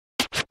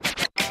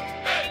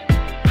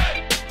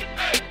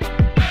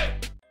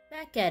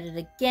back at it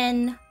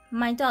again,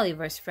 my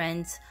Dollyverse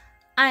friends.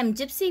 I'm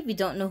Gypsy. If you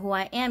don't know who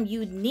I am,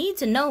 you need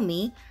to know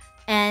me.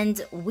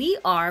 And we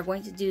are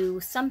going to do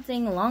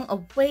something long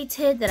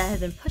awaited that I have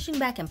been pushing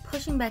back and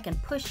pushing back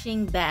and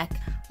pushing back.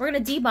 We're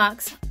going to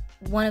debox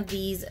one of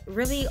these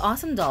really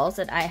awesome dolls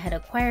that I had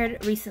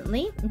acquired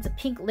recently. It's a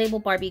pink label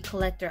Barbie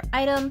collector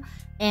item,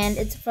 and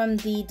it's from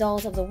the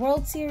Dolls of the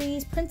World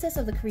series, Princess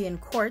of the Korean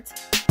Court.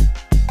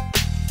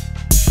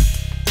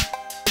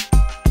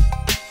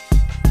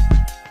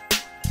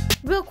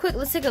 Real quick,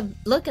 let's take a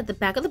look at the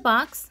back of the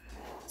box.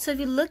 So if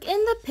you look in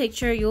the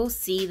picture, you'll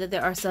see that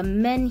there are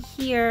some men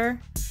here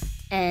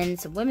and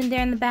some women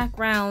there in the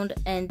background,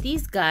 and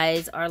these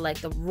guys are like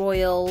the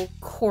royal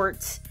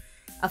court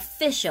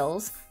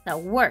officials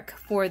that work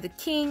for the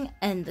king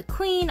and the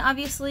queen,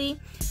 obviously.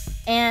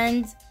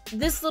 And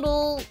this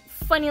little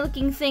funny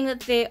looking thing that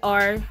they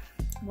are,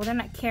 well, they're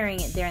not carrying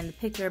it there in the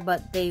picture,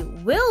 but they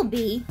will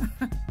be.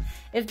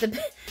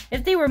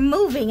 If they were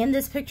moving in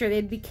this picture,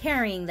 they'd be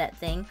carrying that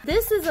thing.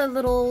 This is a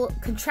little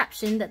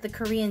contraption that the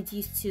Koreans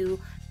used to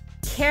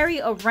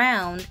carry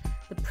around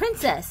the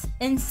princess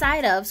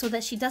inside of, so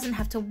that she doesn't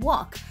have to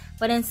walk.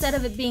 But instead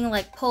of it being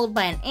like pulled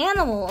by an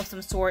animal of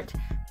some sort,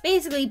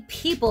 basically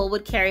people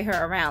would carry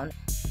her around.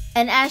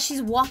 And as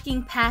she's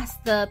walking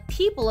past the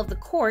people of the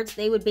court,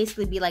 they would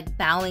basically be like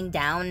bowing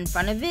down in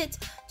front of it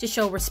to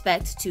show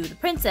respect to the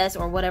princess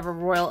or whatever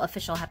royal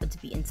official happened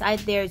to be inside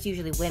there. It's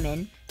usually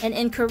women. And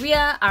in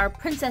Korea, our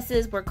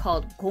princesses were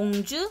called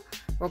공주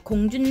or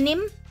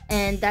공주님.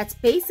 And that's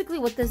basically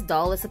what this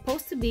doll is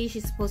supposed to be.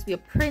 She's supposed to be a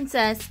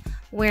princess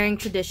wearing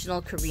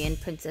traditional Korean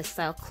princess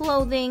style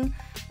clothing.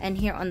 And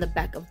here on the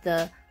back of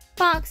the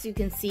box, you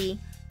can see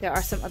there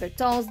are some other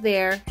dolls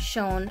there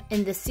shown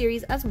in this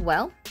series as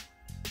well.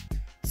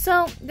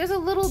 So there's a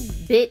little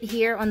bit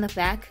here on the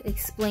back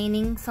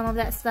explaining some of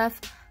that stuff,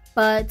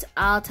 but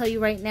I'll tell you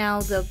right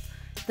now, the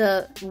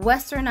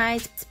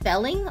westernized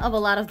spelling of a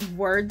lot of the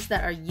words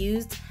that are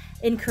used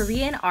in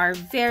Korean are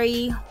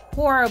very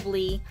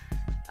horribly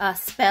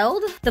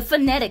spelled. The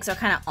phonetics are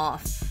kind of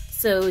off,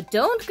 so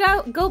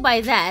don't go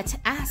by that.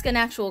 Ask an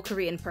actual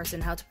Korean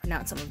person how to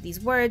pronounce some of these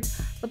words.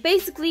 But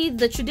basically,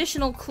 the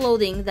traditional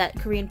clothing that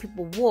Korean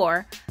people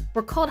wore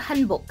were called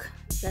hanbok.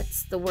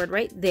 That's the word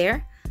right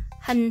there.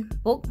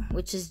 Hanbok,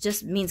 which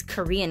just means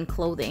Korean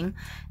clothing.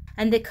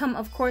 And they come,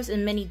 of course,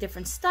 in many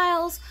different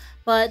styles,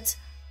 but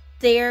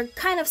they're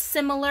kind of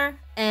similar,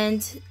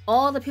 and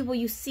all the people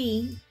you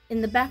see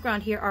in the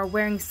background here are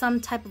wearing some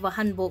type of a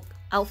hanbok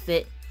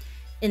outfit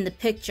in the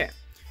picture.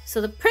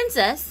 So the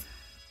princess,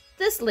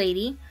 this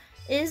lady,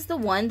 is the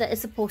one that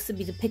is supposed to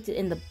be depicted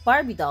in the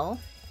Barbie doll.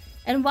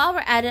 And while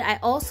we're at it, I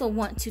also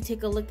want to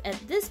take a look at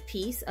this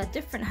piece, a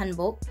different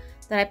hanbok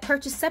that I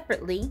purchased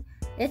separately.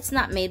 It's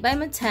not made by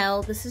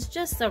Mattel. This is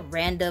just a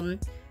random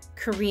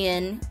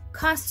Korean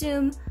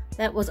costume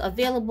that was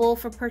available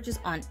for purchase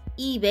on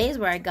eBay is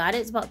where I got it.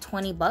 It's about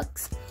 20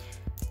 bucks.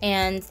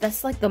 And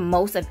that's like the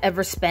most I've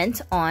ever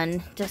spent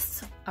on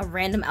just a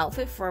random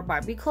outfit for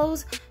Barbie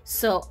clothes.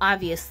 So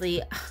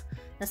obviously,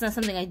 that's not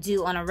something I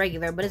do on a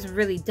regular, but it's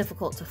really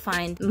difficult to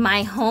find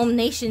my home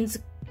nation's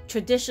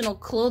traditional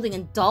clothing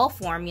in doll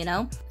form, you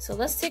know? So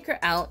let's take her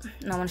out,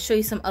 and I want to show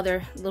you some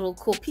other little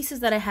cool pieces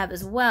that I have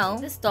as well.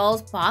 This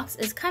doll's box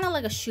is kind of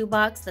like a shoe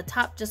box. The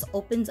top just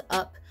opens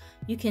up.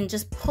 You can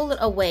just pull it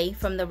away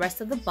from the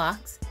rest of the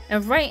box.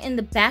 And right in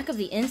the back of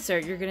the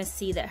insert, you're gonna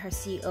see that her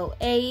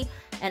COA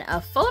and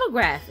a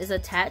photograph is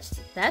attached.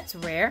 That's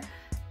rare.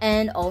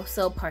 And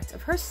also parts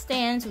of her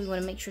stand, so we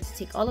want to make sure to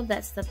take all of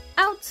that stuff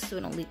out so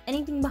we don't leave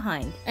anything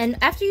behind.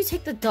 And after you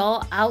take the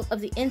doll out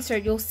of the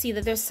insert, you'll see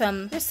that there's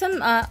some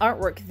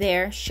artwork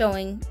there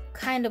showing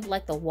kind of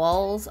like the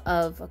walls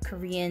of a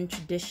Korean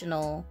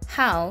traditional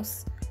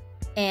house.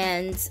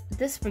 And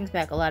this brings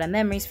back a lot of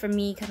memories for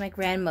me, because my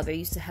grandmother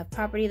used to have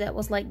property that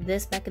was like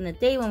this back in the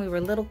day when we were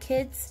little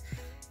kids.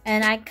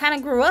 And I kind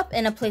of grew up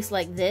in a place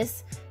like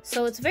this,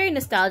 so it's very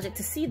nostalgic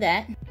to see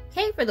that.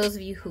 Okay, for those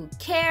of you who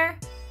care,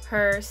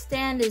 her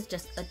stand is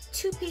just a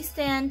two-piece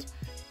stand,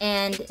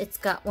 and it's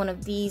got one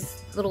of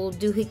these little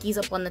doohickeys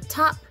up on the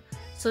top,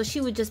 so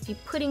she would just be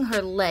putting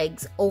her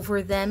legs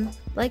over them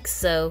like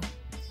so.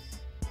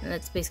 And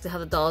that's basically how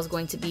the doll is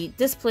going to be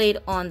displayed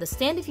on the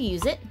stand if you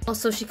use it.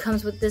 Also, she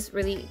comes with this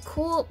really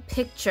cool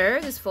picture,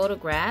 this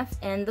photograph,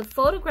 and the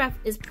photograph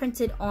is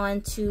printed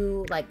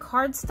onto like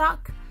cardstock,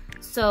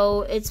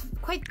 so it's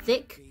quite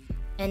thick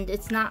and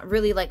it's not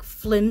really like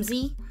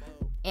flimsy.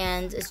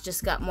 And it's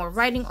just got more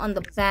writing on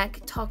the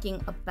back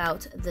talking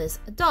about this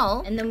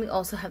doll. And then we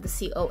also have the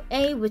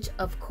COA, which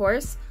of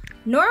course,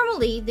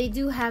 normally they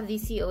do have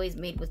these COAs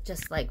made with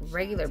just like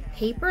regular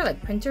paper,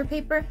 like printer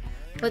paper,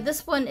 but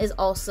this one is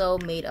also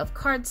made of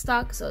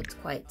cardstock, so it's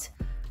quite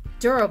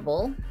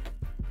durable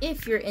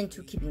if you're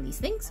into keeping these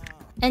things.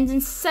 And in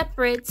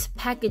separate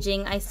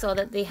packaging, I saw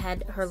that they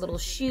had her little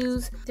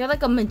shoes. They're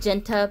like a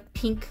magenta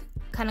pink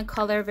kind of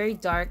color, very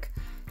dark.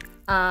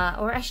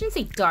 Or I shouldn't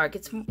say dark,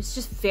 it's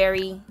just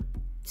very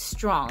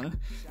strong.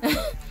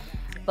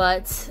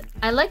 But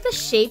I like the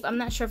shape. I'm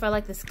not sure if I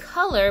like this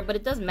color, but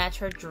it does match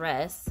her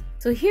dress.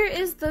 So here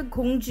is the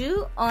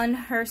Gongju on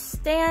her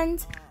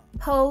stand,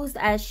 posed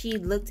as she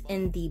looked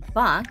in the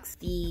box.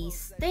 The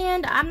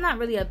stand, I'm not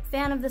really a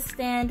fan of the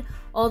stand,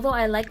 although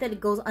I like that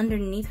it goes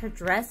underneath her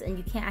dress and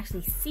you can't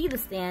actually see the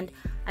stand.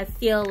 I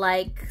feel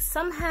like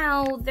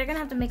somehow they're gonna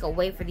have to make a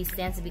way for these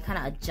stands to be kind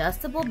of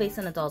adjustable based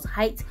on the doll's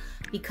height,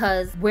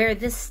 because where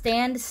this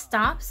stand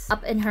stops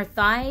up in her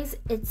thighs,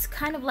 it's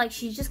kind of like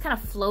she's just kind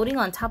of floating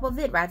on top of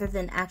it rather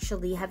than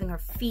actually having her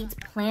feet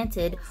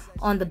planted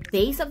on the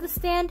base of the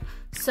stand.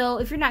 So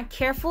if you're not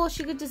careful,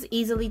 she could just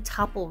easily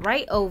topple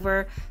right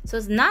over. So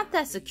it's not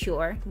that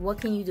secure. What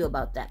can you do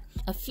about that?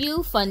 A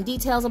few fun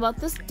details about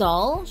this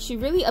doll. She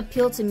really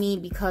appealed to me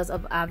because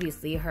of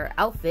obviously her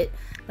outfit.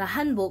 The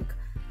Hanbok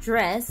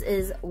Dress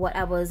is what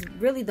I was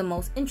really the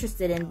most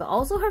interested in, but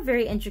also her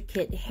very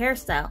intricate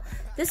hairstyle.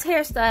 This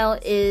hairstyle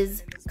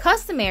is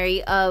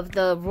customary of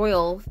the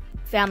royal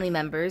family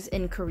members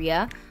in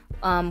Korea.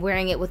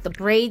 Wearing it with the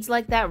braids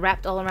like that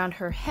wrapped all around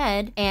her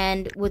head,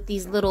 and with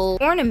these little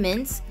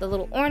ornaments, the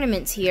little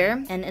ornaments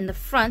here and in the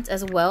front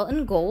as well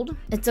in gold.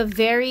 It's a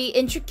very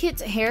intricate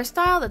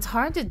hairstyle that's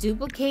hard to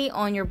duplicate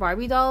on your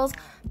Barbie dolls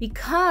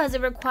because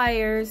it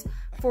requires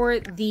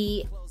for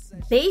the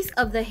base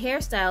of the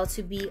hairstyle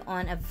to be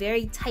on a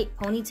very tight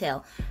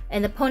ponytail,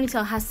 and the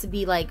ponytail has to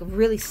be like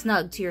really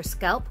snug to your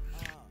scalp.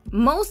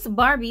 Most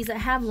Barbies that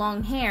have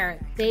long hair,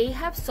 they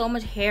have so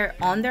much hair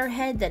on their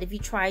head that if you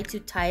try to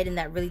tie it in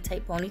that really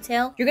tight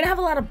ponytail, you're gonna have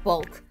a lot of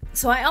bulk.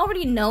 So I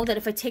already know that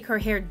if I take her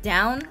hair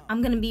down,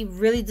 I'm gonna be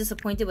really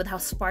disappointed with how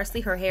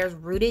sparsely her hair is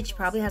rooted. She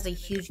probably has a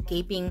huge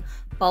gaping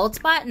bald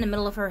spot in the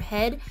middle of her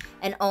head,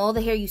 and all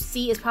the hair you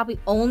see is probably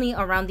only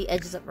around the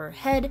edges of her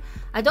head.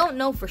 I don't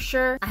know for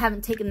sure. I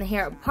haven't taken the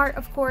hair apart,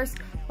 of course,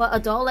 but a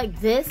doll like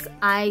this,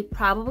 I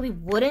probably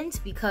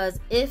wouldn't, because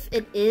if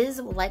it is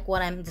like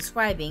what I'm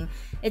describing,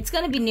 it's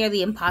gonna be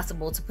nearly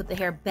impossible to put the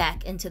hair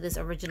back into this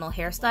original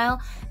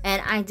hairstyle.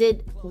 And I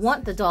did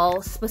want the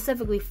doll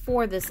specifically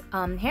for this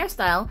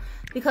hairstyle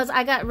because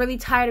I got really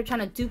tired of trying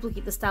to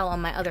duplicate the style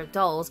on my other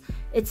dolls.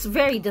 It's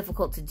very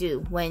difficult to do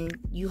when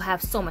you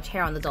have so much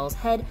hair on the doll's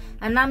head,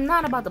 and I'm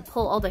not about to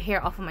pull all the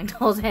hair off of my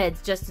doll's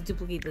heads just to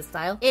duplicate the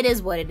style. It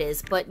is what it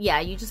is, but yeah,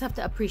 you just have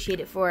to appreciate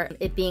it for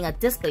it being a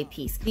display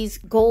piece. These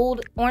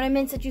gold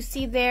ornaments that you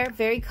see there,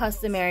 very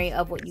customary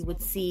of what you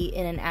would see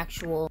in an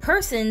actual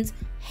person's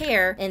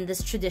hair in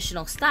this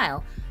traditional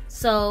style.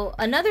 So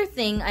another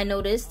thing I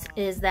noticed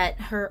is that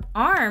her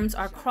arms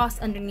are crossed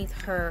underneath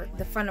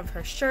the front of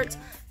her shirt.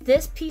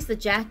 This piece, the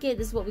jacket,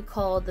 this is what we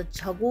call the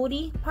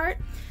jeogori part.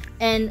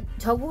 And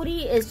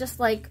jeogori is just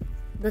like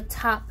the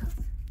top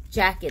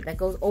jacket that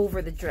goes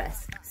over the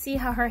dress. See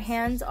how her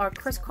hands are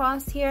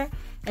crisscrossed here?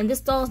 And this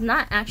doll's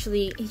not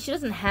actually, she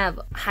doesn't have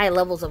high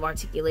levels of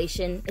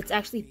articulation. It's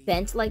actually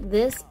bent like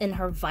this in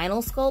her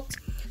vinyl sculpt.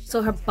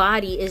 So her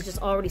body is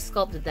just already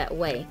sculpted that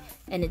way,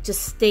 and it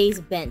just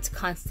stays bent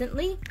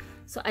constantly.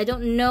 So I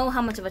don't know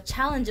how much of a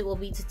challenge it will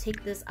be to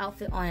take this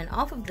outfit on and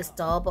off of this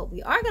doll, but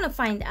we are gonna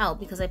find out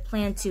because I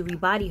plan to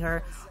rebody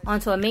her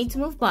onto a Made to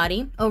Move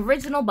body.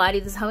 Original body,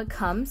 this is how it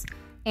comes.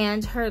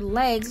 And her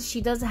legs,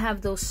 she doesn't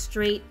have those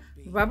straight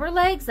rubber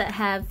legs that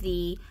have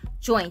the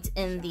joint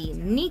in the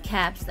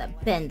kneecaps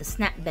that bend, the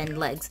snap bend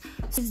legs.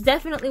 So it's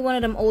definitely one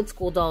of them old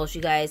school dolls,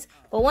 you guys.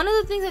 But one of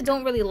the things I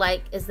don't really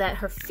like is that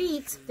her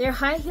feet, they're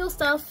high heel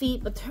style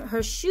feet, but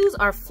her shoes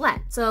are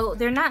flat. So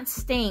they're not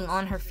staying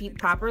on her feet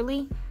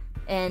properly,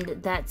 and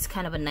that's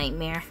kind of a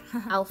nightmare.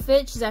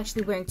 Outfit, she's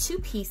actually wearing two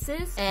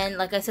pieces, and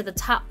like I said, the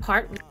top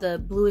part with the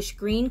bluish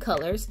green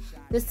colors,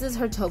 this is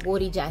her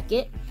jeogori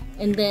jacket,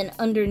 and then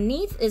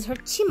underneath is her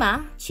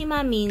chima.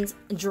 Chima means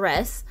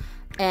dress,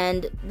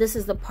 and this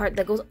is the part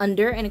that goes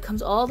under, and it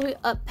comes all the way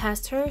up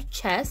past her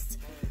chest,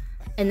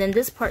 and then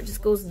this part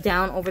just goes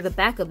down over the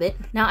back of it.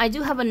 Now I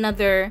do have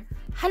another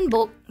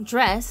Hanbok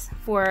dress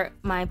for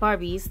my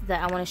Barbies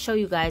that I want to show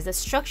you guys that's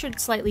structured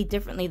slightly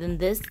differently than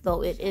this,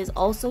 though it is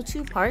also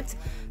two parts,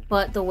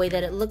 but the way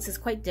that it looks is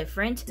quite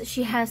different.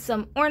 She has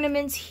some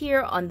ornaments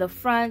here on the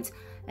front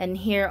and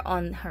here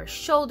on her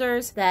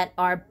shoulders that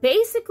are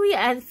basically,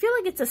 I feel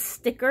like it's a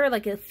sticker,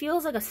 like it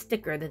feels like a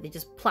sticker that they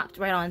just plopped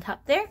right on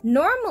top there.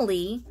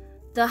 Normally,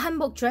 the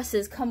Hanbok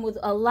dresses come with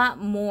a lot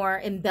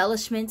more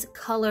embellishments,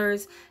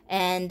 colors,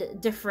 and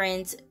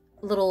different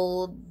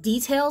little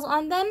details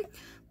on them.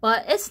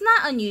 But it's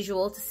not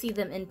unusual to see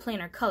them in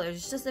plainer colors.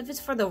 It's just if it's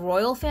for the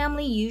royal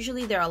family,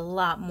 usually they're a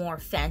lot more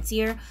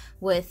fancier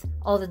with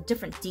all the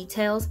different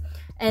details.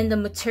 And the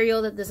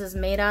material that this is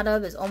made out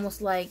of is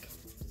almost like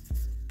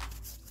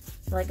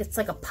it's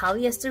like a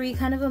polyester-y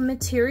kind of a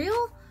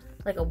material,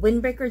 like a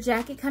windbreaker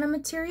jacket kind of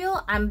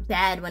material. I'm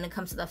bad when it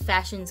comes to the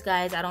fashions,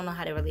 guys. I don't know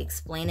how to really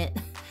explain it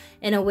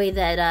in a way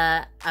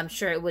that I'm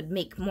sure it would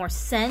make more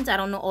sense. I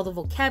don't know all the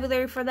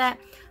vocabulary for that,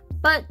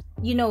 but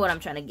you know what I'm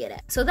trying to get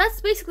at. So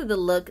that's basically the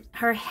look.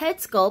 Her head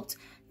sculpt,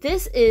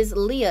 this is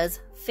Leah's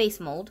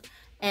face mold,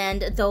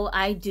 and though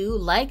I do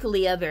like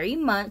Leah very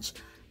much,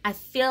 I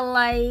feel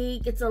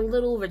like it's a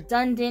little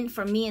redundant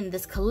for me in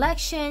this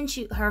collection.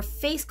 Her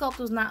face sculpt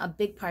was not a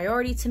big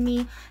priority to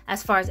me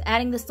as far as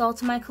adding this doll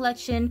to my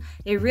collection.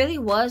 It really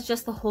was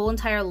just the whole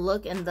entire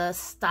look and the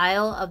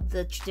style of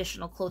the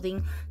traditional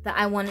clothing that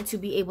I wanted to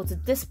be able to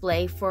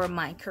display for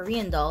my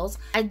Korean dolls.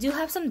 I do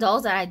have some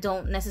dolls that I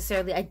don't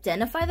necessarily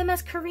identify them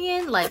as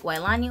Korean, like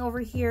Wailani over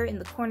here in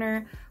the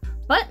corner.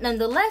 But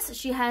nonetheless,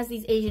 she has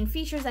these Asian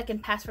features that can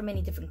pass for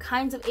many different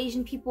kinds of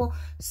Asian people.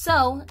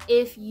 So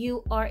if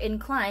you are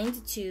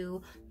inclined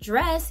to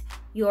dress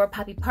your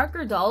Poppy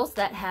Parker dolls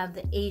that have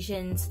the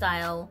Asian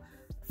style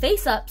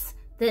face-ups,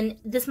 then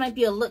this might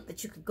be a look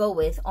that you could go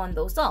with on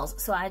those dolls.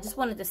 So I just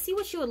wanted to see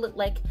what she would look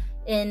like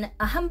in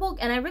a hanbok,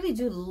 and I really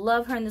do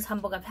love her in this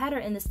hanbok. I've had her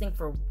in this thing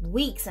for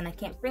weeks and I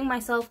can't bring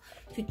myself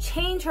to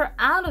change her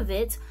out of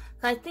it.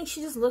 I think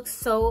she just looks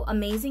so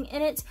amazing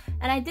in it.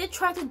 And I did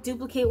try to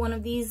duplicate one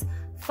of these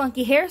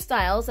funky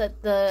hairstyles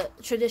that the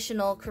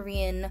traditional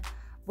Korean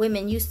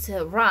women used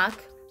to rock.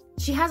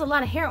 She has a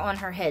lot of hair on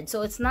her head,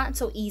 so it's not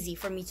so easy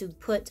for me to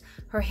put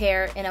her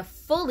hair in a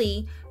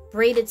fully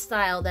braided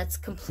style that's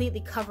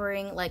completely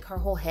covering like her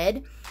whole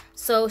head.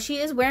 So she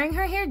is wearing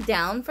her hair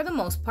down for the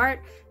most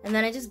part, and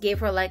then I just gave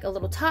her like a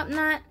little top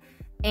knot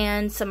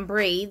and some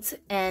braids.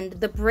 And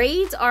the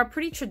braids are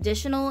pretty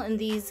traditional in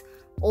these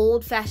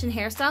old-fashioned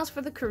hairstyles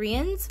for the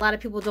Koreans. A lot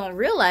of people don't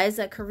realize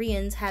that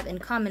Koreans have in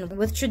common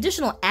with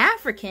traditional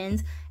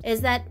Africans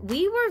is that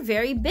we were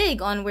very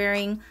big on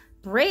wearing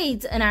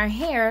braids in our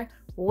hair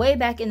way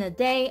back in the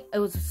day. It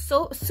was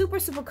so super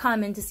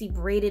common to see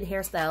braided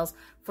hairstyles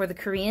for the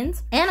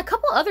Koreans. And a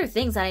couple other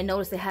things that I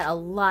noticed, they had a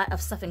lot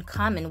of stuff in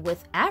common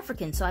with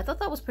Africans, so I thought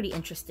that was pretty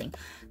interesting.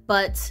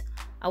 But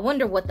I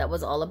wonder what that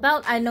was all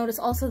about. I noticed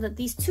also that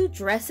these two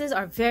dresses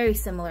are very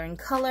similar in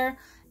color,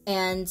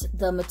 and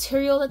the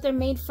material that they're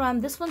made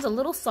from. This one's a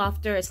little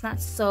softer. It's not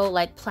so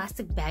like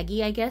plastic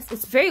baggy, I guess.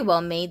 It's very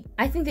well made.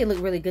 I think they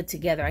look really good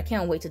together. I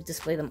can't wait to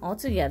display them all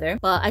together.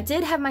 But I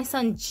did have my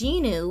son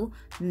Jinu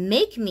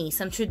make me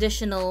some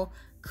traditional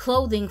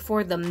clothing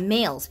for the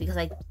males because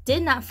I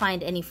did not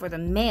find any for the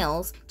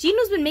males.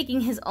 Jinu's been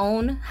making his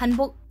own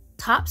hanbok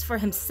tops for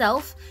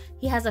himself.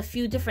 He has a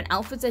few different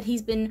outfits that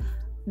he's been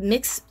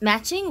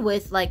matching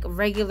with like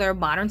regular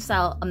modern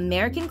style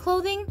American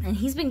clothing, and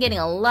he's been getting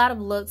a lot of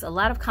looks, a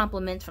lot of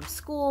compliments from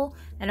school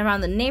and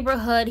around the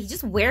neighborhood. He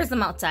just wears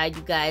them outside,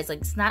 you guys. Like,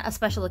 it's not a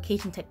special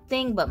occasion type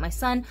thing, but my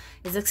son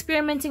is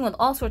experimenting with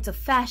all sorts of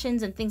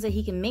fashions and things that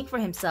he can make for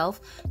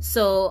himself.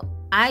 So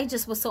I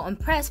just was so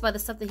impressed by the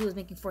stuff that he was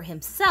making for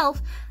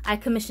himself. I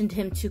commissioned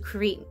him to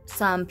create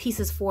some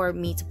pieces for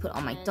me to put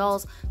on my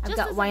dolls. I've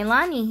got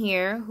Wailani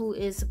here, who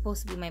is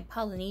supposed to be my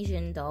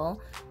Polynesian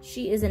doll.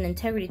 She is an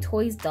Integrity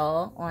Toys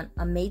doll on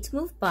a Made to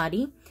Move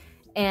body.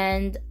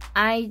 And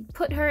I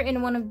put her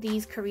in one of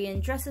these Korean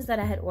dresses that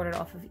I had ordered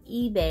off of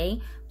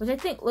eBay, which I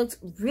think looks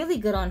really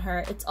good on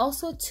her. It's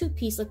also a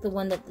two-piece like the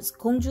one that this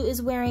Gongju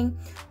is wearing,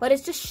 but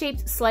it's just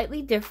shaped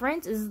slightly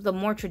different. This is the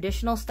more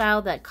traditional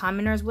style that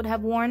commoners would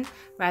have worn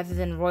rather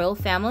than royal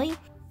family.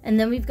 And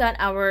then we've got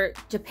our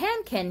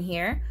Japan Ken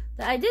here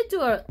that I did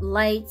do a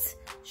light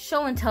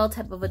show and tell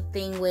type of a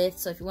thing with.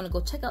 So if you want to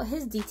go check out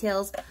his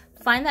details,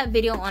 find that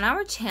video on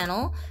our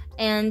channel.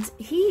 And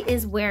he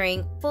is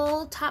wearing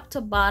full top to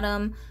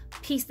bottom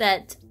piece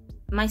that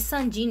my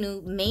son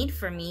Jinu made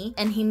for me.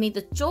 And he made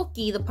the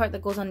choki, the part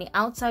that goes on the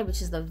outside,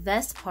 which is the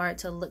vest part,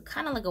 to look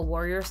kind of like a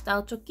warrior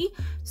style choki.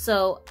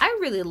 So I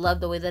really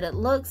love the way that it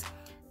looks.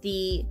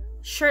 The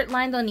shirt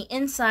lined on the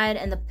inside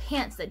and the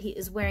pants that he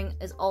is wearing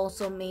is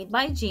also made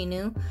by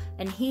Jinu.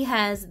 And he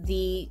has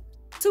the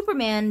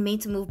Superman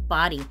Made to Move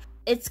body.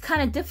 It's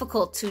kind of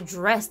difficult to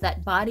dress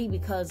that body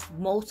because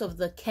most of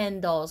the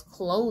Ken doll's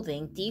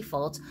clothing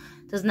default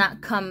does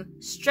not come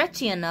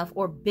stretchy enough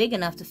or big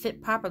enough to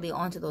fit properly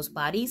onto those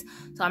bodies.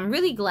 So I'm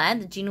really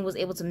glad that Jinu was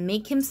able to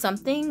make him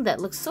something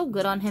that looks so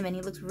good on him, and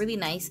he looks really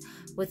nice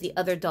with the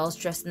other dolls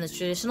dressed in the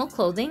traditional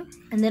clothing.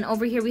 And then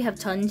over here we have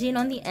Tunjin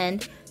on the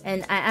end,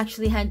 and I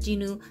actually had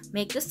Jinu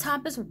make this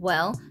top as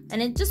well,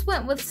 and it just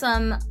went with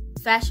some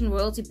fashion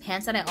royalty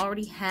pants that I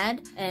already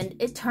had, and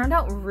it turned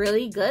out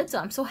really good, so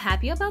I'm so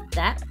happy about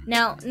that.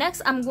 Now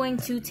next I'm going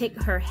to take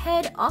her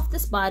head off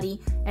this body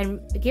and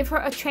give her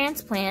a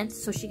transplant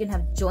so she can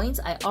have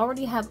joints. I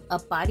already have a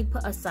body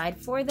put aside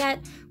for that,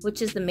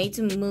 which is the Made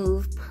to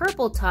Move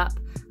purple top,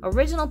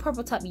 original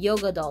purple top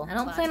yoga doll. I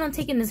don't plan on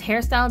taking this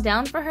hairstyle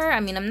down for her. I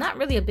mean, I'm not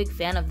really a big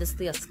fan of this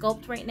Leah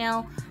sculpt right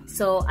now,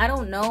 so I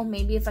don't know,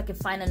 maybe if I can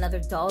find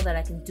another doll that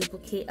I can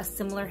duplicate a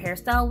similar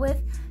hairstyle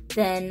with,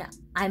 then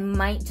I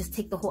might just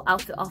take the whole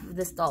outfit off of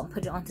this doll and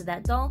put it onto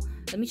that doll.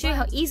 Let me show you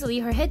how easily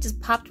her head just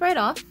popped right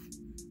off.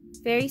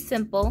 Very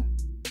simple,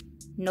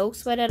 no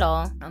sweat at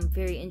all. I'm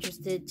very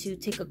interested to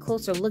take a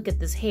closer look at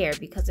this hair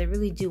because I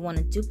really do want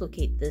to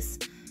duplicate this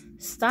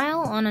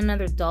style on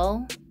another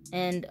doll.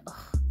 And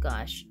oh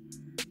gosh,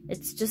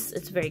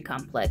 it's very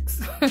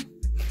complex.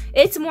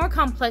 It's more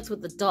complex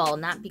with the doll,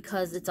 not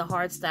because it's a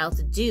hard style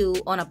to do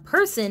on a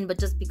person, but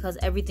just because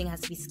everything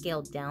has to be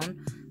scaled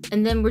down.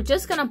 And then we're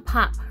just gonna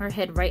pop her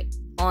head right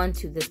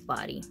onto this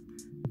body.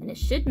 and it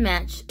should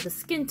match the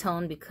skin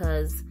tone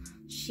because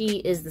she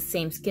is the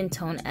same skin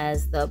tone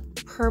as the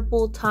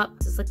purple top.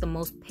 It's like the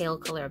most pale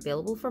color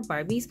available for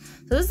Barbies.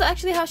 So this is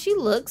actually how she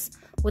looks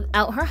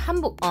without her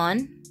hanbok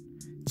on,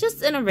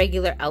 just in a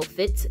regular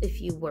outfit. If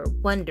you were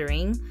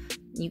wondering,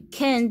 you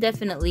can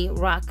definitely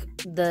rock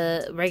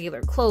the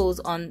regular clothes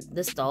on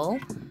this doll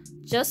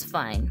just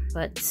fine,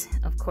 but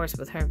of course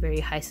with her very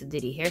high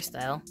sedity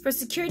hairstyle. For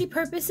security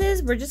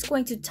purposes, we're just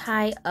going to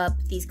tie up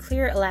these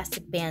clear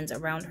elastic bands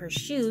around her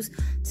shoes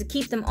to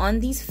keep them on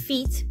these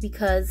feet,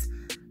 because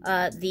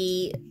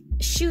the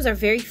shoes are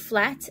very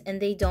flat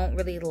and they don't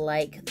really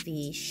like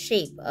the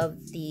shape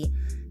of the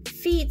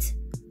feet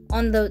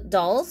on the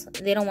dolls.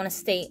 They don't want to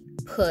stay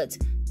put.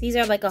 These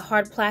are like a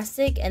hard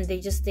plastic and they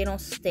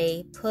don't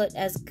stay put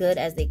as good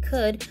as they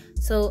could.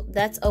 So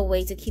that's a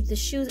way to keep the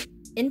shoes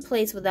in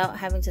place without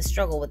having to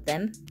struggle with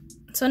them.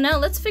 So now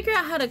let's figure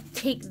out how to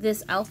take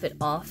this outfit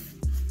off.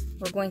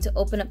 We're going to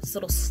open up this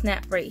little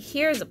snap right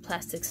here. There's a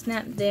plastic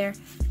snap there,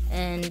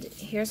 and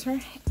here's her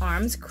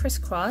arms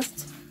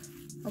crisscrossed.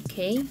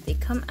 Okay, they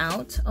come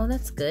out. Oh,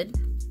 that's good.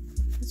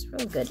 That's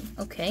real good.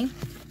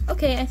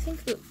 Okay, I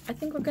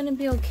think we're gonna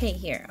be okay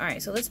here. All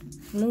right, so let's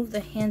move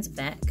the hands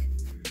back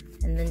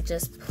and then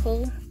just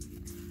pull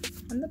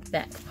on the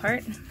back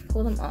part.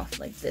 Pull them off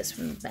like this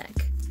from the back.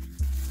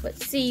 But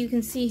see, you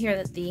can see here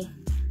that the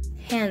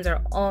hands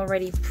are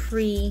already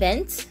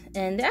pre-bent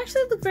and they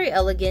actually look very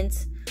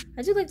elegant.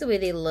 I do like the way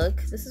they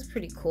look. This is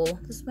pretty cool.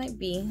 This might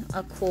be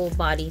a cool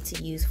body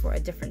to use for a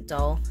different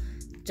doll,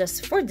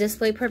 just for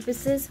display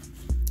purposes.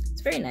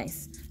 It's very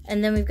nice.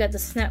 And then we've got the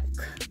snap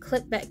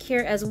clip back here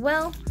as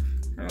well.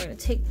 And we're gonna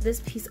take this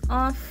piece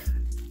off.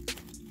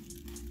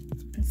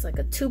 It's like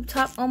a tube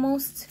top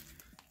almost,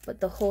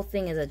 but the whole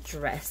thing is a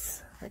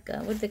dress. Like a,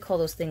 what do they call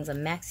those things? A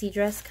maxi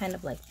dress, kind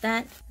of like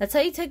that. That's how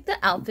you take the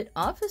outfit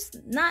off. It's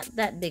not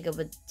that big of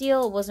a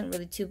deal. It wasn't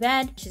really too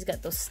bad. She's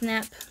got those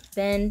snap,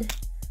 bend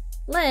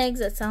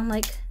legs that sound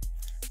like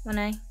when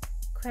I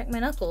crack my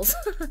knuckles.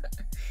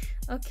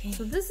 Okay,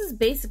 so this is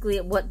basically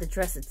what the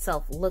dress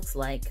itself looks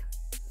like.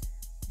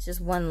 It's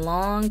just one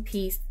long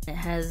piece. It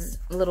has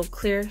little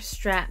clear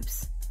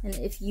straps. And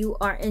if you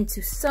are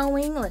into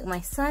sewing like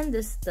my son,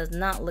 this does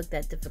not look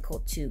that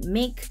difficult to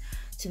make.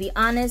 To be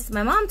honest,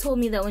 my mom told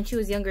me that when she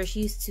was younger,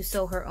 she used to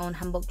sew her own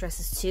hanbok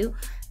dresses too,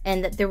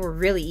 and that they were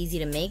really easy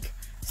to make.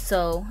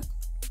 So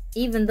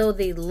even though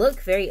they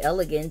look very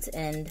elegant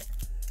and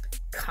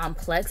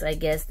complex, I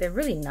guess, they're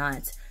really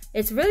not.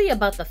 It's really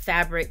about the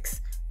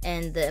fabrics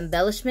and the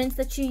embellishments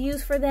that you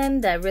use for them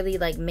that really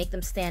like make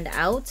them stand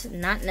out,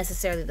 not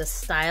necessarily the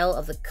style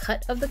of the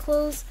cut of the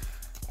clothes.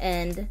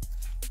 And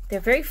they're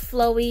very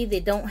flowy. They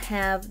don't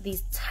have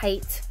these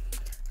tight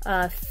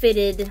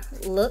fitted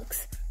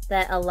looks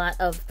that a lot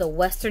of the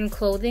Western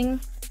clothing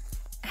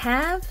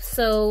have.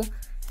 So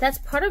that's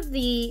part of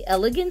the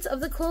elegance of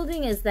the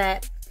clothing, is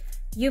that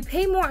you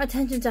pay more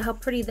attention to how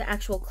pretty the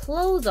actual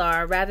clothes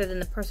are rather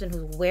than the person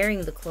who's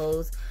wearing the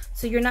clothes.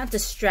 So you're not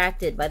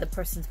distracted by the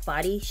person's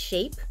body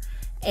shape.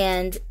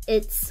 And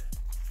it's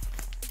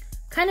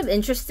kind of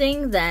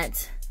interesting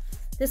that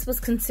this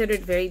was considered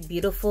very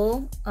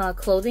beautiful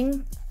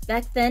clothing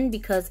back then,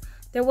 because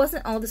there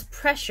wasn't all this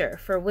pressure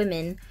for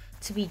women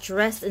to be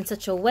dressed in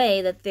such a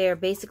way that they're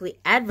basically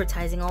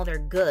advertising all their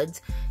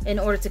goods in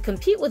order to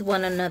compete with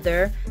one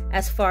another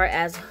as far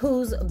as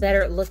who's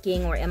better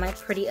looking or am I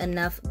pretty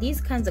enough.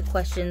 These kinds of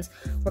questions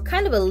were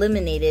kind of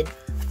eliminated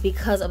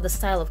because of the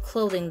style of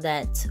clothing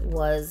that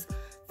was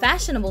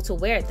fashionable to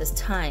wear at this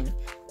time,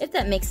 if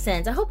that makes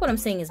sense. I hope what I'm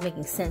saying is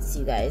making sense to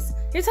you guys.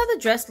 Here's how the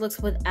dress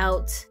looks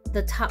without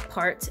the top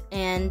part,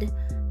 and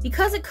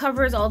because it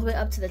covers all the way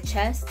up to the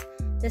chest,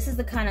 this is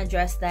the kind of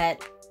dress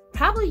that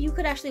probably you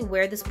could actually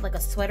wear this with like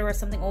a sweater or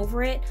something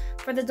over it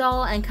for the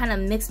doll and kind of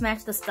mix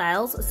match the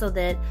styles so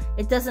that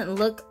it doesn't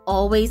look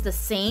always the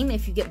same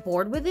if you get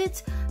bored with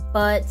it.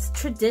 But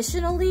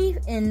traditionally,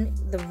 in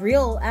the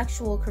real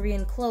actual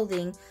Korean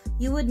clothing,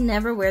 you would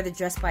never wear the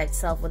dress by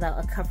itself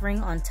without a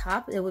covering on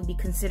top. It would be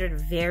considered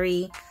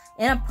very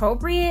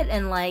inappropriate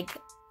and like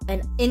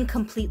an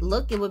incomplete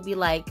look. It would be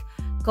like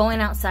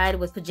going outside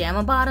with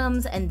pajama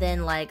bottoms and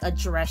then like a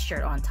dress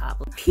shirt on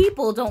top.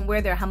 People don't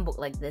wear their hanbok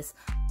like this,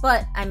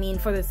 but I mean,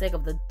 for the sake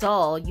of the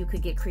doll, you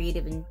could get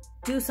creative and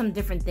do some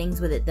different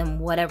things with it than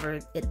whatever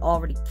it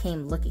already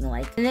came looking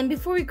like. And then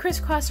before we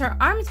crisscross her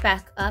arms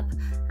back up,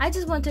 I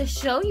just want to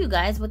show you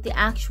guys what the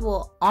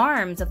actual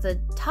arms of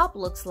the top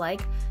looks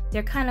like.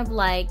 They're kind of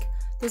like,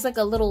 there's like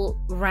a little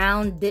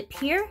round dip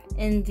here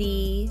in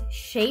the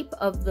shape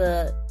of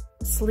the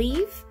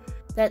sleeve.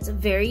 That's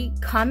very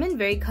common,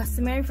 very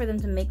customary for them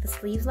to make the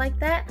sleeves like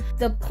that.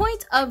 The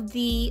point of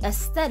the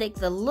aesthetic,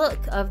 the look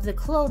of the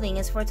clothing,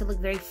 is for it to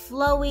look very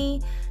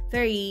flowy,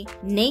 very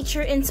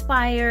nature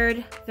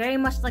inspired, very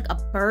much like a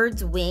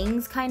bird's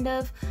wings kind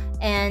of,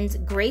 and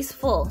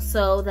graceful,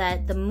 so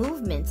that the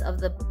movements of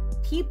the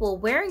people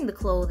wearing the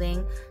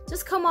clothing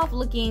just come off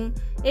looking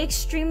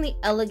extremely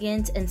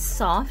elegant and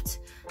soft.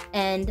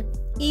 And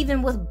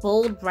even with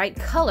bold, bright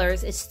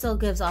colors, it still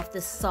gives off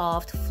this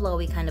soft,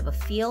 flowy kind of a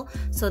feel.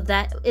 So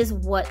that is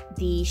what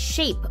the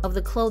shape of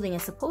the clothing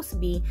is supposed to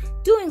be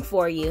doing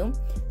for you.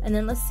 And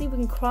then let's see if we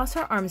can cross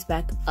our arms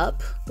back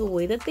up the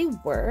way that they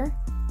were.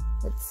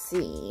 Let's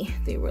see,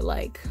 they were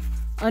like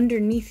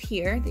underneath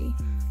here.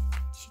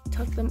 She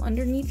tucked them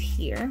underneath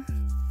here.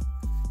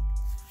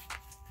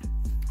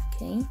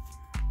 Okay,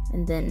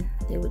 and then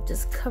they would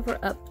just cover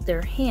up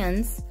their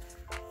hands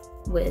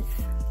with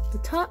the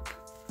top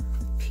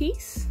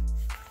piece.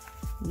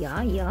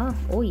 Yeah,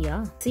 oh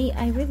yeah. See,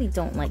 I really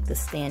don't like the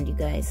stand, you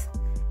guys.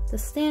 The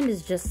stand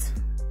is just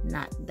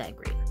not that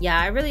great. Yeah,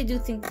 I really do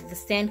think that the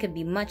stand could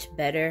be much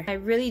better. I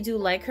really do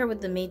like her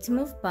with the Made to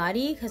Move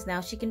body, because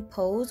now she can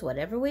pose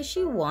whatever way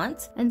she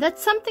wants. And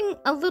that's something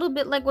a little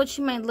bit like what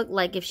she might look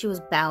like if she was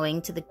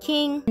bowing to the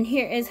king. And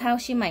here is how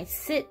she might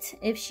sit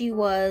if she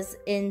was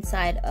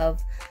inside of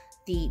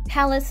the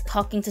palace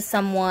talking to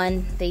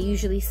someone. They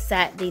usually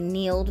sat, they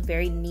kneeled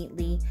very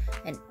neatly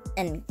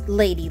and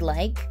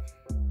ladylike.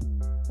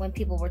 When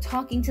people were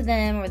talking to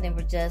them or they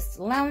were just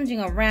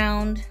lounging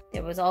around,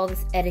 there was all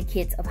this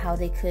etiquette of how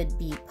they could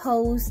be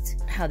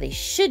posed, how they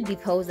should be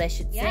posed, I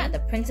should say. Yeah, the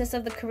princess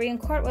of the Korean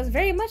court was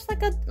very much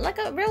like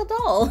a real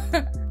doll.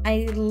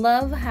 I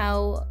love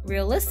how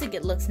realistic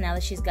it looks now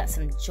that she's got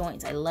some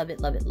joints. I love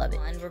it, love it, love it.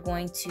 And we're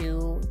going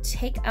to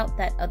take out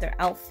that other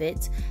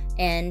outfit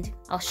and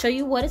I'll show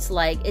you what it's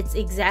like. It's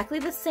exactly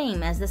the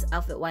same as this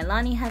outfit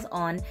Wailani has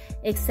on,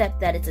 except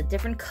that it's a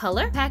different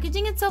color.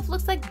 Packaging itself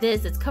looks like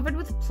this. It's covered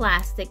with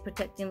plastic,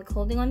 protecting the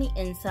clothing on the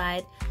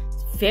inside.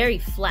 It's very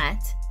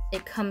flat.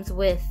 It comes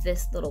with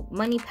this little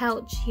money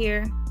pouch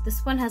here. This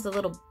one has a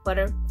little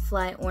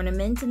butterfly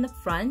ornament in the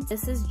front.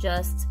 This is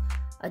just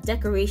a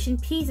decoration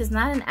piece. It's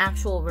not an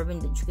actual ribbon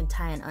that you can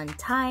tie and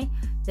untie.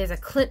 There's a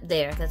clip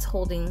there that's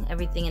holding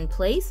everything in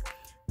place.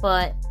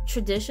 But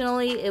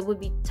traditionally, it would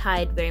be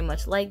tied very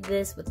much like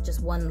this with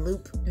just one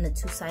loop and the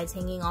two sides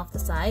hanging off the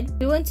side.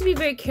 We want to be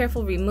very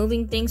careful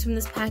removing things from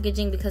this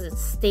packaging because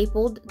it's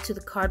stapled to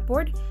the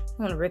cardboard. You don't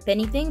want to rip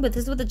anything, but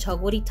this is what the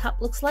chogwori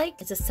top looks like.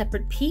 It's a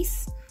separate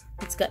piece.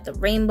 It's got the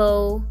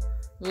rainbow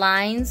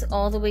lines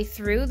all the way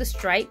through, the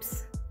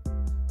stripes,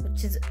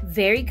 which is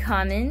very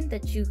common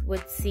that you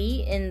would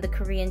see in the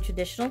Korean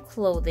traditional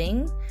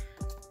clothing.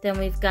 Then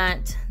we've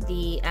got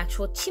the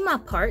actual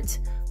chima part,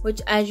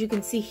 which as you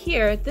can see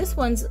here, this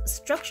one's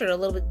structured a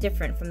little bit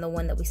different from the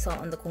one that we saw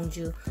on the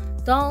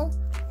Gongju doll.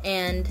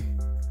 And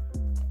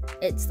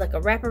it's like a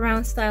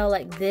wraparound style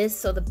like this.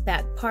 So the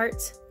back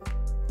part,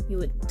 you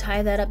would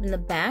tie that up in the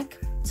back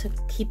to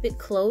keep it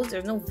closed.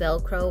 There's no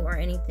Velcro or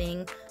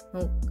anything,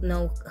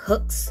 no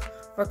hooks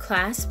or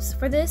clasps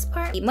for this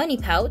part. The money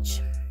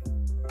pouch.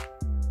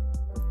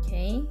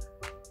 Okay.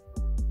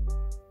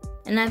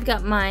 And I've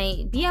got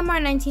my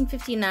BMR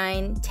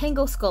 1959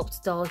 Tango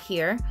Sculpt doll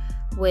here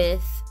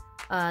with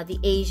the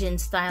Asian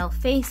style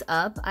face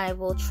up. I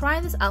will try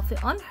this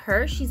outfit on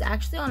her. She's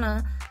actually on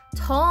a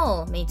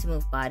tall Made to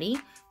Move body,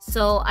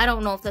 so I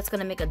don't know if that's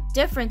gonna make a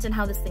difference in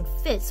how this thing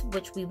fits,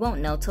 which we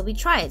won't know till we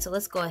try it. So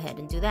let's go ahead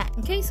and do that.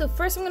 Okay, so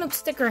first I'm gonna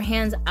stick her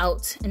hands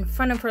out in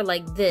front of her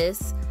like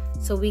this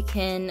so we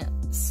can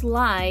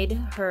slide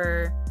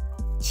her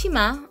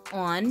chima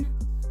on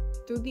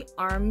through the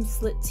arm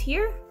slits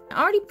here.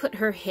 I already put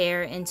her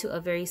hair into a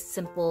very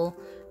simple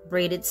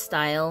braided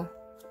style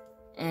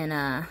and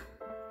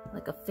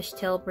like a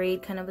fishtail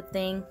braid kind of a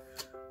thing.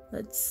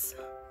 Let's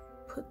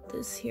put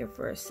this here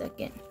for a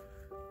second.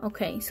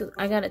 Okay, so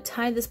I gotta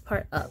tie this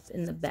part up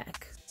in the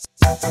back.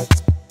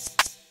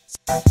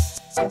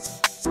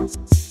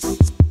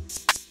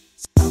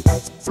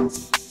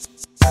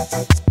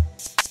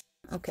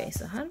 Okay,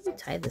 so how do we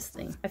tie this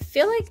thing? I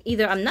feel like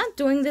either I'm not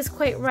doing this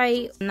quite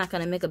right, I'm not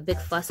gonna make a big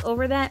fuss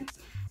over that.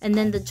 And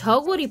then the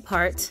chogwori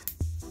part,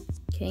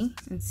 okay,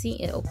 and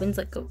see it opens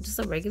like just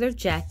a regular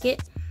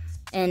jacket.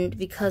 And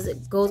because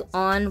it goes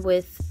on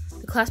with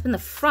the clasp in the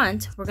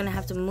front, we're gonna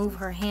have to move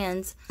her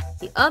hands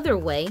the other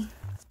way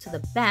to the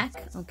back,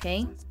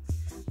 okay?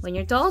 When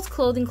your doll's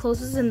clothing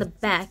closes in the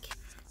back,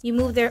 you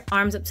move their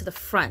arms up to the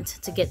front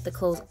to get the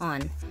clothes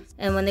on.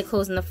 And when they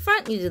close in the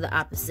front, you do the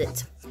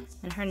opposite.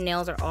 And her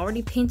nails are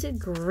already painted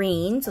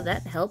green, so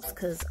that helps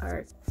because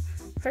her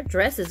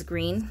dress is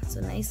green. It's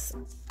a nice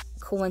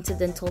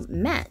coincidental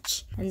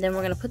match. And then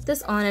we're gonna put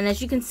this on, and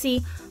as you can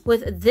see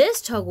with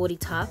this chogwori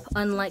top,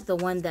 unlike the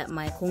one that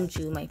my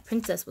Gongju, my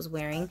princess, was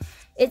wearing,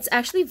 it's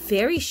actually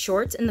very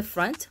short in the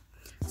front,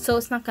 so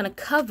it's not gonna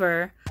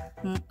cover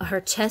her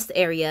chest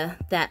area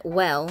that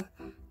well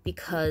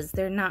because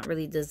they're not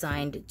really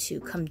designed to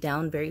come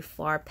down very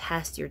far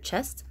past your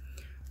chest.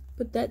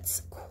 But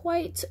that's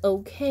quite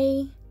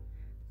okay.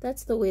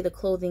 That's the way the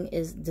clothing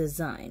is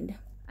designed.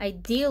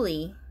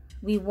 Ideally,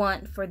 we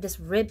want for this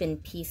ribbon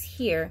piece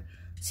here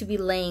to be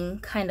laying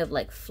kind of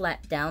like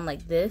flat down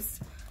like this.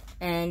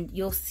 And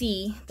you'll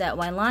see that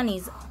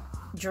Wailani's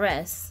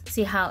dress,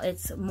 see how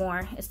it's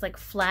like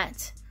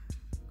flat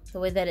the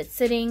way that it's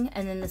sitting.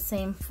 And then the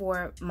same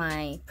for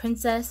my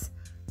princess.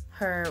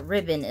 her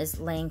ribbon is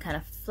laying kind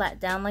of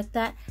flat down like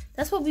that.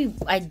 That's what we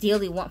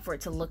ideally want for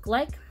it to look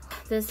like.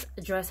 This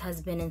dress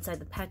has been inside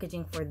the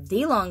packaging for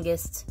the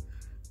longest,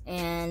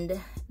 and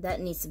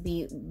that needs to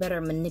be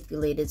better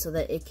manipulated so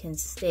that it can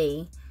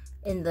stay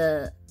in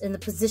the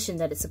position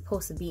that it's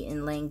supposed to be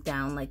in, laying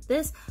down like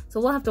this. So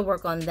we'll have to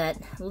work on that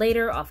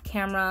later off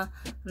camera.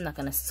 I'm not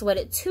gonna sweat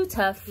it too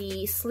tough.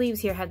 The sleeves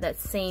here have that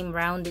same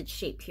rounded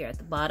shape here at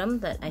the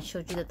bottom that I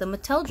showed you that the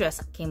Mattel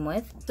dress came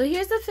with. So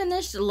here's the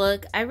finished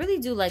look. I really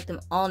do like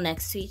them all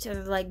next to each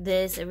other like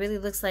this. It really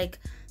looks like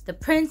the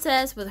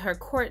princess with her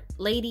court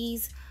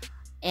ladies,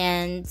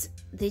 and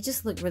they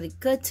just look really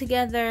good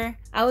together.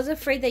 I was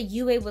afraid that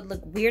Yue would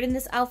look weird in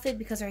this outfit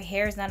because her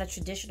hair is not a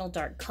traditional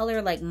dark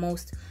color like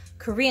most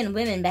Korean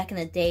women back in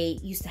the day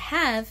used to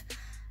have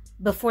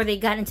before they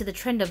got into the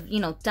trend of, you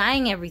know,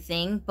 dyeing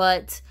everything.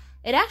 But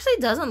it actually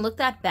doesn't look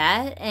that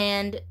bad,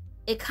 and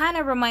it kind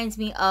of reminds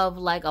me of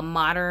like a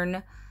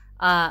modern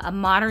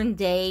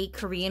day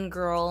Korean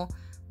girl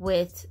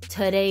with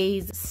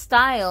today's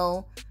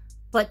style,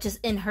 but just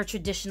in her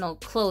traditional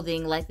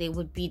clothing like they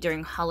would be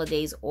during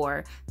holidays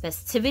or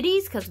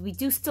festivities, because we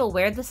do still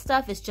wear this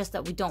stuff. It's just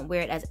that we don't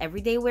wear it as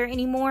everyday wear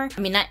anymore. I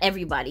mean, not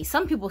everybody.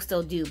 Some people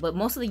still do, but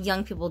most of the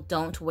young people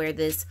don't wear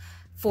this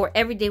for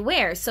everyday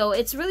wear. So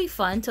it's really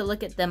fun to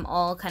look at them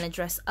all kind of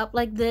dressed up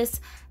like this,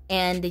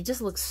 and they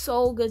just look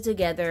so good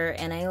together,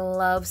 and I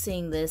love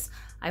seeing this.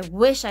 I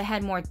wish I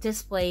had more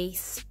display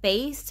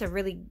space to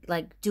really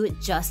like do it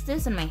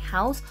justice in my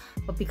house,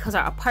 but because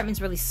our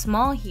apartment's really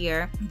small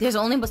here, there's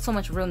only but so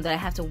much room that I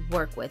have to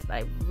work with. But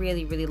I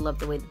really, really love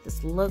the way that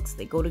this looks.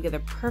 They go together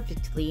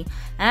perfectly,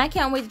 and I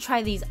can't wait to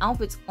try these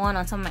outfits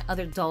on some of my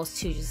other dolls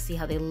too, just to see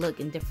how they look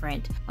in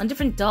different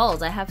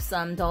dolls. I have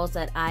some dolls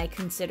that I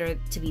consider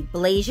to be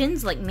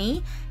Blasians like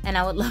me, and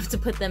I would love to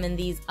put them in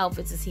these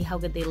outfits to see how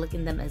good they look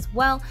in them as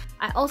well.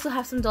 I also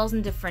have some dolls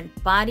in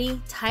different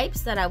body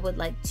types that I would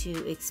like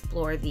to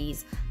explore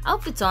these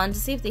outfits on to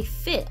see if they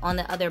fit on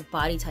the other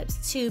body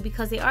types too,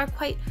 because they are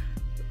quite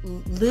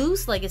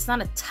loose. Like, it's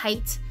not a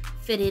tight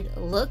fitted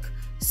look.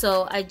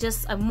 So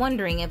I'm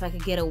wondering if I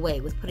could get away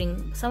with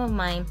putting some of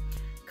my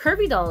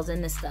curvy dolls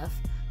in this stuff.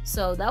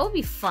 So that would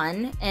be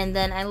fun. And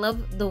then I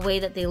love the way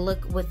that they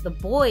look with the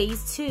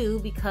boys too,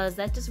 because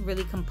that just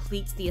really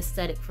completes the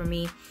aesthetic for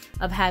me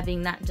of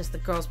having not just the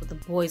girls but the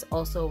boys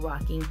also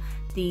rocking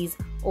these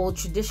old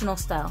traditional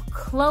style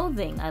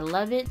clothing. I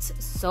love it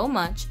so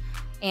much,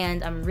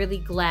 and I'm really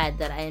glad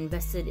that I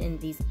invested in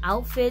these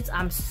outfits.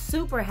 I'm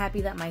super happy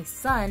that my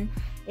son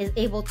is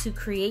able to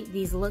create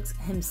these looks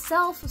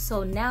himself,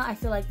 so now I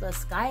feel like the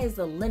sky is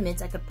the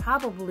limit. I could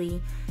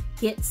probably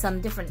get some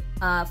different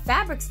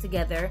fabrics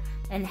together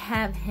and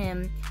have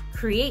him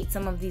create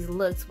some of these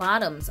looks,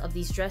 bottoms of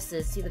these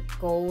dresses. See the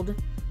gold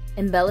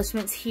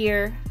embellishments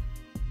here,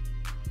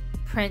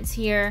 prints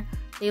here.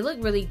 They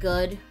look really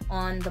good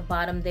on the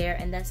bottom there,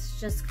 and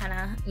that's just kind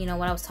of, you know,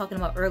 what I was talking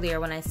about earlier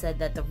when I said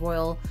that the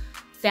royal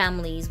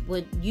families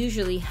would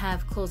usually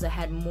have clothes that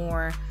had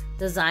more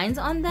designs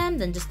on them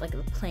than just like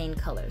the plain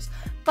colors.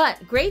 But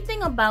great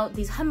thing about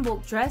these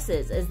Hanbok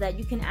dresses is that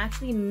you can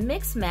actually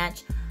mix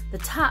match the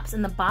tops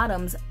and the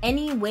bottoms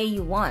any way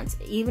you want.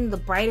 Even the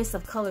brightest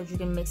of colors, you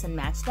can mix and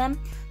match them.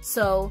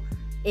 So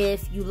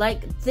if you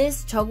like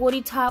this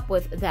jogori top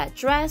with that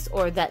dress,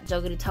 or that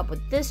jogori top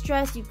with this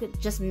dress, you could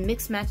just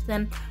mix match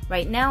them.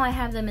 Right now I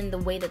have them in the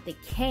way that they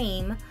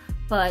came,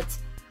 but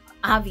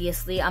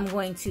obviously I'm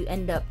going to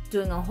end up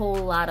doing a whole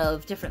lot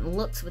of different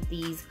looks with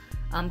these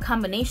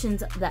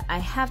combinations that I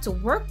have to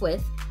work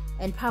with,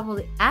 and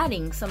probably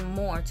adding some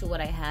more to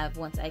what I have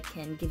once I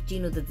can give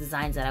Gino the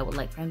designs that I would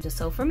like for him to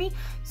sew for me.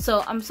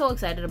 So I'm so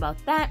excited about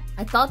that.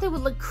 I thought they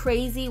would look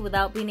crazy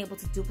without being able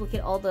to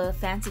duplicate all the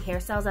fancy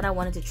hairstyles that I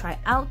wanted to try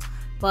out,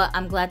 but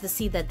I'm glad to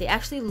see that they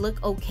actually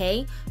look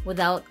okay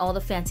without all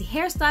the fancy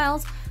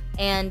hairstyles,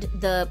 and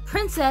the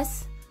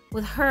princess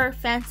with her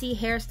fancy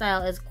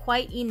hairstyle is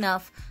quite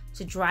enough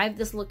to drive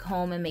this look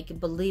home and make it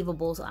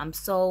believable. So I'm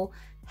so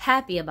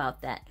happy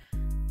about that.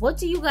 What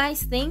do you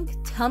guys think?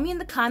 Tell me in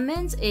the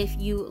comments if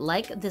you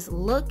like this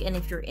look, and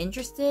if you're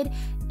interested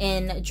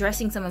in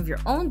dressing some of your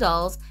own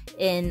dolls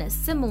in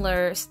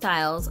similar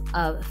styles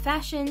of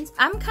fashions.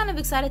 I'm kind of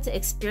excited to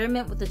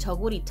experiment with the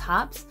jogori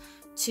tops,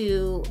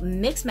 to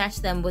mix match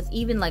them with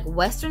even like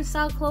Western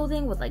style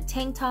clothing with like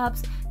tank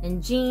tops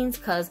and jeans,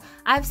 because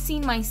I've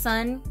seen my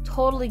son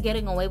totally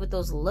getting away with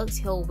those looks.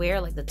 He'll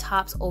wear like the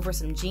tops over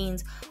some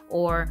jeans,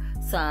 or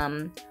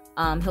some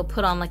he'll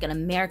put on like an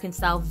American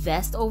style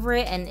vest over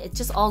it, and it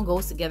just all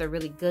goes together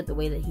really good the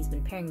way that he's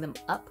been pairing them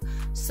up.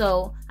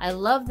 So I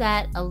love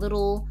that. A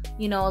little,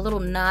 you know, a little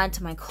nod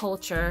to my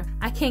culture.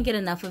 I can't get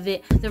enough of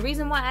it. The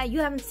reason why you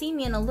haven't seen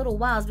me in a little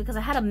while is because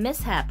I had a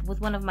mishap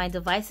with one of my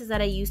devices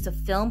that I used to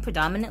film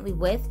predominantly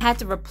with. I had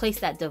to replace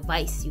that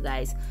device, you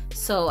guys.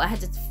 So I had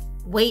to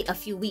wait a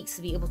few weeks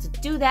to be able to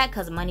do that,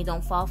 because money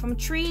don't fall from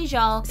trees,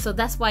 y'all. So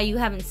that's why you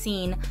haven't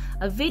seen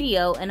a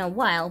video in a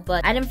while,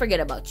 but I didn't forget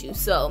about you.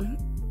 So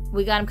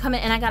we got them coming,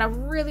 and I got a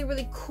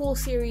really cool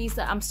series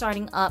that I'm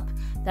starting up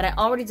that I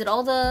already did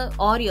all the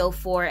audio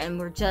for, and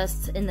we're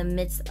just in the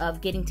midst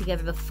of getting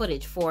together the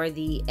footage for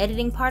the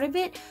editing part of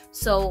it.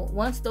 So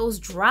once those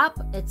drop,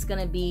 it's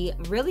gonna be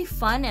really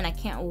fun, and I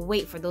can't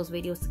wait for those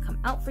videos to come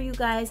out for you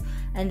guys.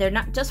 And they're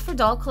not just for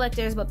doll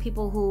collectors, but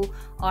people who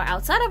are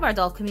outside of our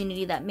doll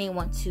community that may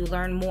want to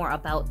learn more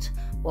about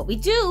what we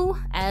do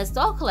as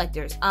doll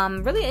collectors.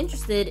 I'm really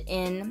interested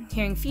in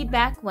hearing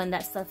feedback when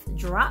that stuff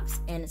drops,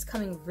 and it's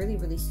coming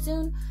really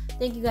soon.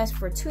 Thank you guys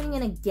for tuning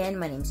in again.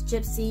 My name's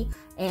Gypsy,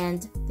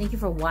 and thank you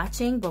for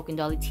watching Broken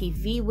Dolly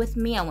TV with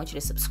me. I want you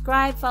to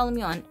subscribe, follow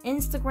me on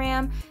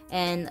Instagram,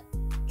 and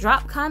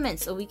drop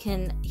comments so we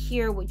can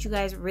hear what you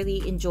guys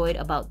really enjoyed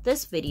about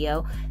this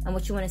video and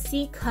what you want to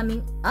see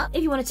coming up.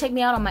 If you want to check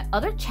me out on my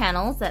other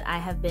channels that I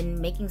have been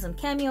making some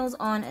cameos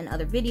on and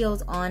other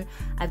videos on,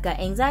 I've got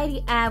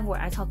Anxiety Ab,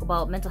 where I talk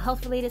about mental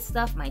health related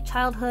stuff, my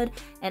childhood,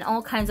 and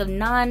all kinds of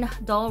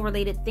non-doll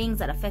related things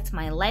that affect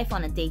my life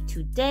on a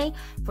day-to-day.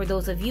 For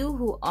those of you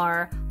who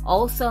are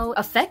also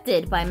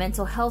affected by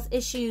mental health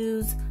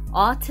issues,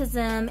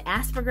 autism,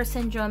 Asperger's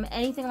syndrome,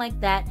 anything like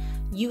that,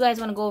 you guys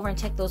want to go over and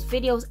check those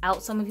videos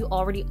out. Some of you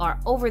already are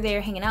over there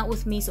hanging out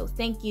with me, so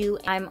thank you.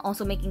 I'm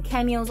also making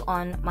cameos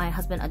on my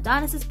husband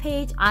Adonis's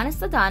page,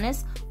 Honest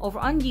Adonis, over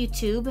on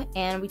YouTube,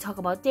 and we talk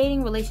about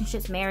dating,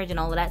 relationships, marriage, and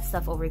all of that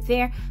stuff over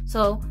there.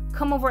 So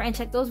come over and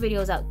check those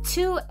videos out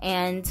too,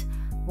 and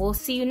we'll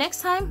see you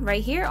next time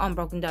right here on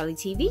Broken Dolly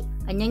TV.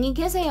 안녕히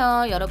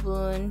계세요,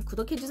 여러분.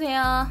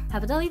 구독해주세요.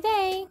 Have a dolly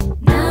day.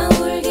 나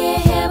울게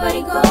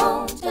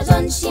해버리고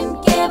자존심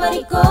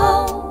깨버리고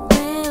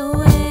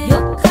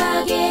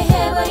욕하게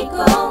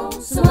해버리고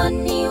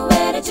소원이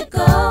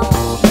외래주고